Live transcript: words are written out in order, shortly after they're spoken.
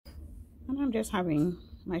And I'm just having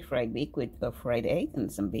my fried bake with a fried egg and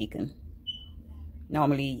some bacon.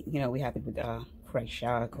 Normally, you know, we have it with fried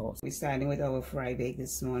shark. Or we're starting with our fried egg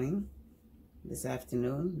this morning, this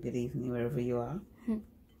afternoon, good evening, wherever you are.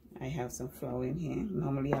 I have some flour in here.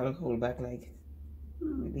 Normally I will hold back like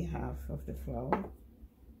maybe half of the flour.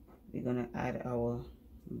 We're gonna add our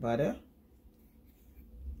butter.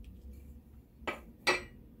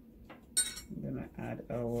 We're gonna add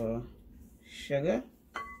our sugar,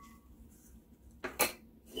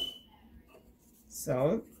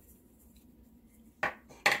 salt,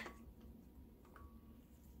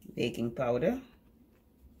 baking powder.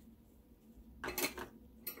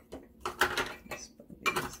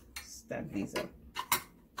 Stack these up.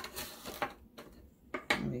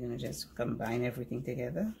 And we're gonna just combine everything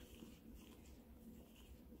together.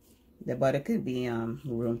 The butter could be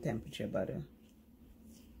room temperature butter.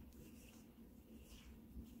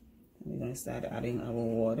 We're going to start adding our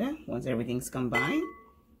water. Once everything's combined,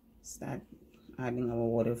 start adding our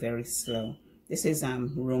water very slow. This is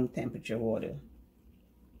room temperature water.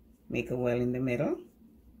 Make a well in the middle.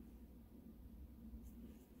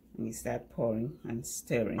 And you start pouring and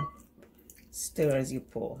stirring. Stir as you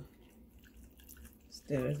pour.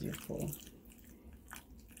 Stir as you pour.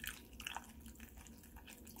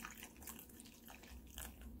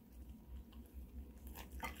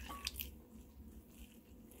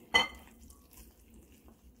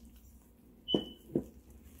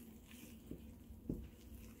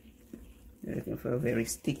 You're looking for a very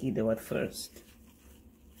sticky dough at first.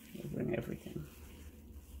 You bring everything.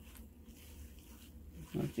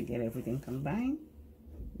 Once you get everything combined,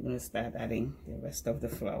 you're going to start adding the rest of the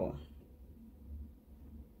flour.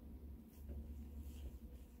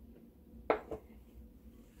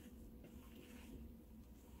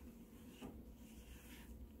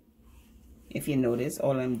 If you notice,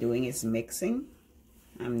 all I'm doing is mixing.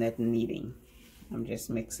 I'm not kneading. I'm just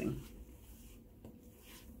mixing.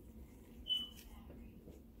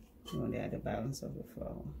 You want to add the balance of the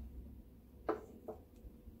flour.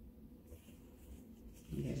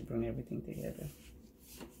 And just bring everything together.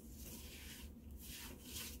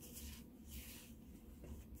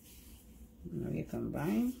 Now you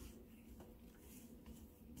combine.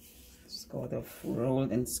 Sort of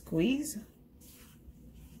rolled and squeeze.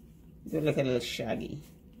 It look a little shaggy.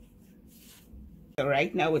 So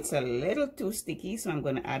right now it's a little too sticky, so I'm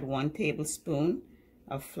going to add 1 tablespoon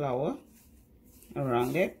of flour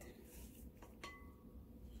around it.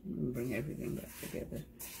 And bring everything back together.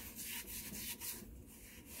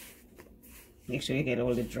 Make sure you get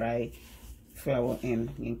all the dry flour in.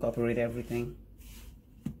 Incorporate everything.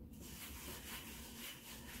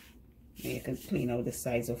 And you can clean out the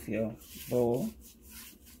sides of your bowl.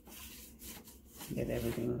 Get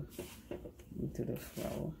everything into the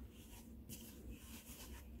flour.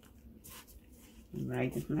 And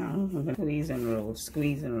right now, I'm going to squeeze and roll,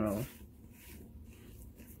 squeeze and roll.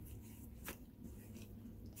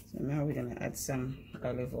 So now we're going to add some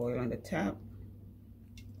olive oil on the top.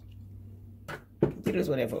 Use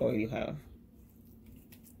whatever oil you have.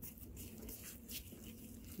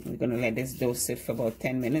 We're going to let this dough sit for about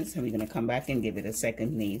 10 minutes, and we're going to come back and give it a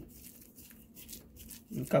second knead.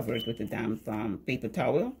 And cover it with a damp paper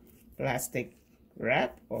towel, plastic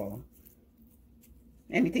wrap, or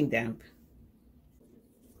anything damp.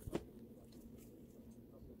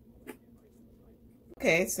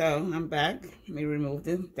 Okay, so I'm back. Let me remove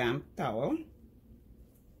the damp towel.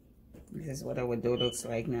 This is what our dough looks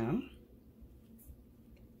like now.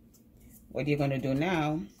 What you're going to do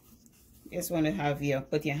now, you just want to have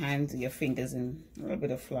put your hands, your fingers in a little bit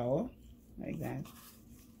of flour, like that.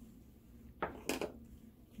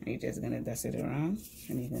 And you're just going to dust it around,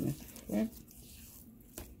 and you're going to flip.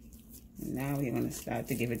 And now you're going to start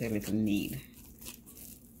to give it a little knead.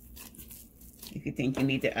 If you think you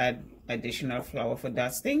need to add additional flour for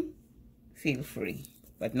dusting, feel free,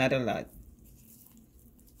 but not a lot.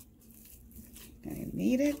 And you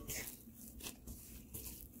knead it.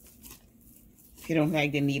 If you don't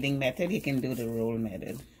like the kneading method, you can do the roll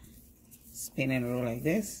method. Spin and roll like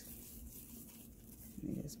this.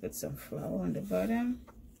 You just put some flour on the bottom.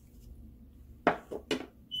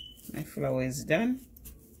 My flour is done.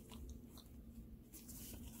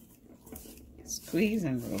 Squeeze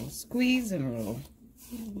and roll, squeeze and roll.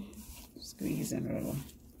 Squeeze and roll.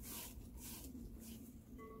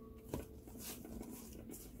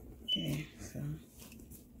 Okay, so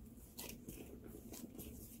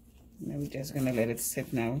now we're just gonna let it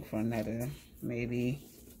sit now for another, maybe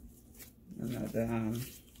another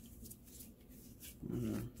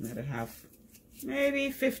half, maybe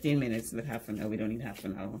 15 minutes, but half an hour. We don't need half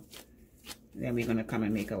an hour. Then we're gonna come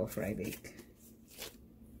and make our fry bake.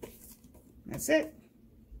 That's it.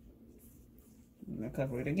 I'm going to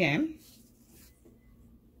cover it again.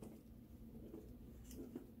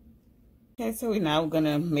 Okay, so we're now going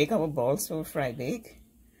to make our balls for a fry bake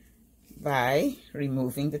by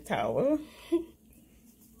removing the towel,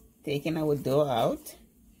 taking our dough out.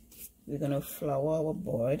 We're going to flour our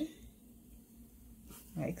board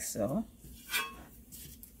like so.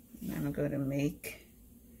 And I'm going to make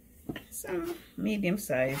some medium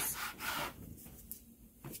size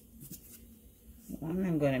one.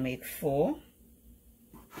 I'm going to make 4.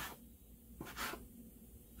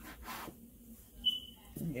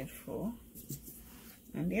 Get 4.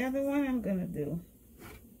 And the other one I'm going to do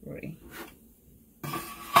 3.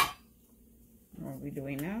 What are we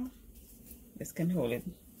doing now? Just can hold it.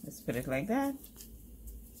 Let's put it like that.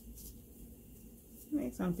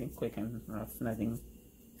 Make something quick and rough, nothing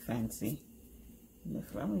fancy. And the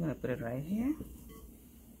flour, we're going to put it right here.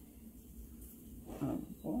 I'll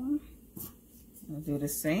do the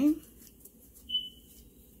same.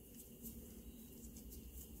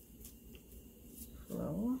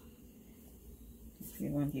 Flour. If you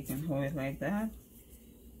want, you can hold it like that.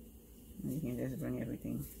 And you can just bring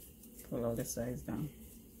everything, pull all the sides down.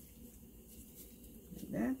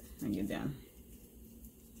 Like that, and you're done.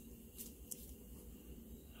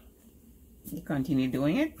 You continue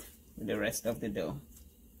doing it with the rest of the dough.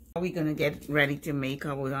 Now we're gonna get ready to make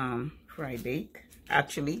our fry bake.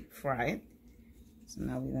 Actually, fry it. So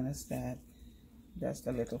now we're gonna start just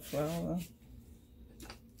a little flour.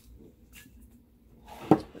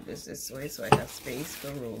 Put this way so I have space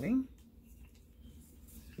for rolling.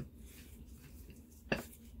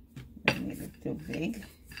 Don't make it too big.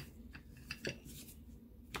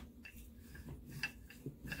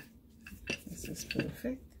 This is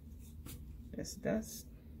perfect. Just dust.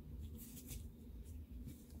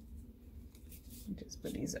 Just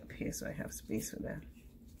put these up here so I have space for that.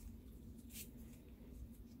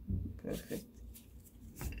 Perfect.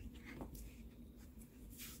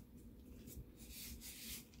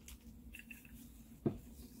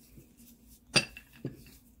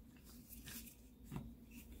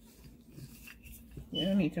 You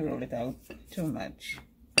don't need to roll it out too much.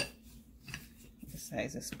 The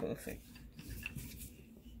size is perfect.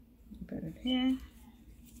 Put it here.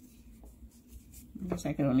 I guess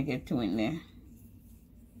I can only get 2 in there.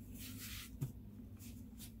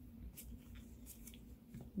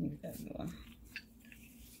 Leave that going.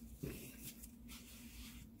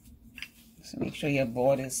 So make sure your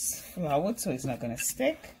board is floured so it's not going to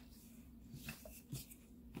stick.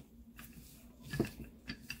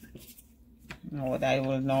 Now what I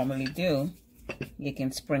will normally do, you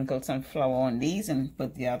can sprinkle some flour on these and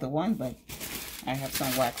put the other one, but I have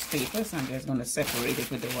some wax paper, so I'm just going to separate it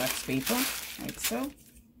with the wax paper, like so.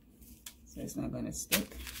 So it's not going to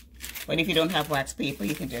stick. But if you don't have wax paper,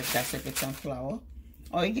 you can just dust it with some flour.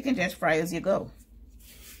 Or you can just fry as you go.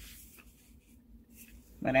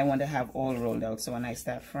 But I want to have all rolled out, so when I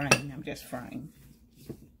start frying, I'm just frying.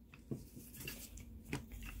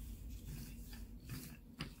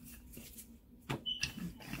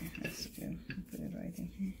 Okay, that's good. Put it right in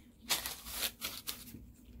here.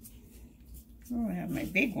 Oh, I have my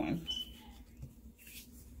big one.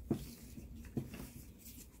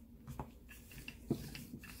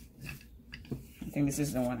 I think this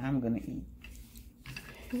is the one I'm going to eat.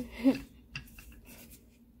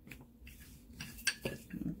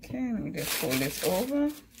 Okay, let me just fold this over.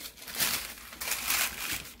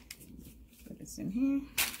 Put this in here.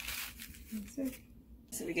 That's it.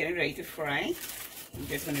 So we're getting ready to fry. I'm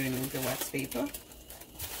just going to remove the wax paper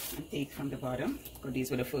and take from the bottom, because these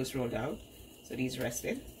were the first rolled out. So these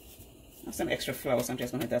rested. I have some extra flour, so I'm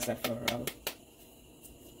just going to dust that flour out.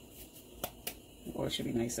 The oil should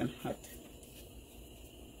be nice and hot.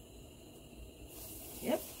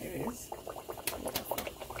 Yep, there it is.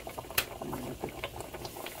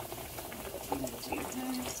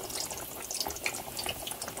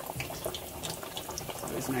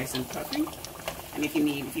 So it's nice and puffy. And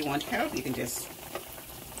if you want help, you can just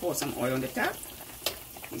pour some oil on the top.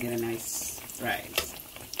 You get a nice rise.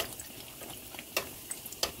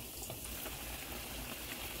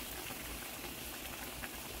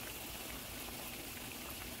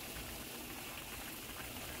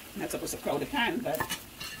 Not supposed to crowd the pan, but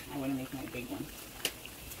I want to make my big one.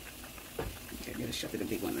 Okay, I'm going to shove the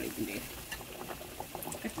big one right in there.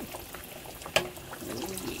 Oh,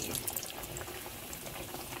 yeah.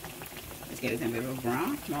 Let's get it a little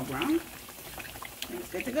brown, more brown, and it's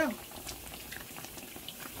good to go.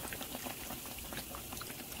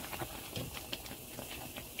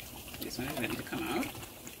 This one is ready to come out.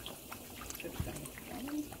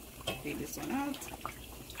 Take this one out.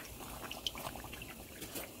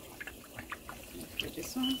 Get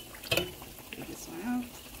this one. Take this one out.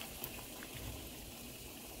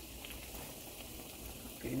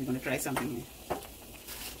 Okay, we're going to try something here. I'm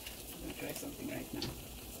going to try something right now.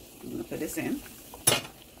 I'm going to put this in.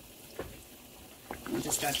 I'm going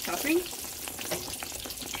to start topping.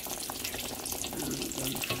 I'm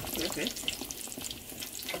going to flip it.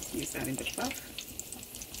 It's starting to puff.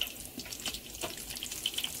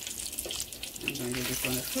 I'm going to give this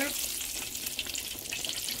one a flip.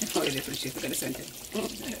 Oh, a different shape. Look at the center.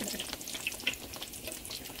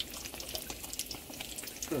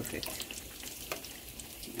 Perfect.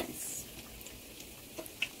 Nice.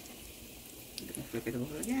 I'm going to flip it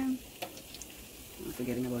over again. I'm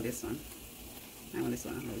forgetting about this one. I want this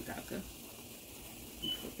one a little darker.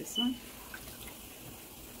 Flip this one.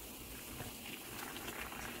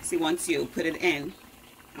 See, once you put it in,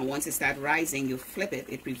 and once it starts rising, you flip it.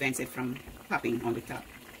 It prevents it from popping on the top.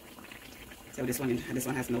 So this one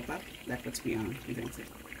has no pop. That's what prevents it.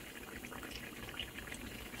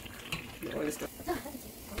 The oil is still.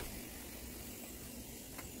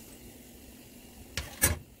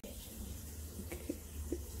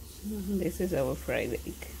 This is our fried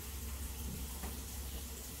egg.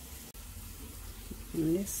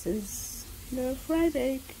 And this is the fried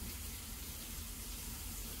egg.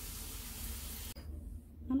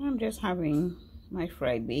 And I'm just having my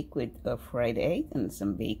fried egg with a fried egg and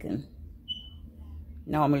some bacon.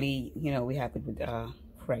 Normally, we have it with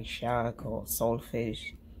fried shark or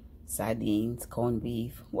saltfish, sardines, corned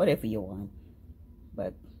beef, whatever you want.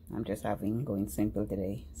 But I'm just going simple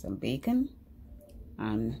today. Some bacon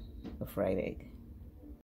and a fried egg.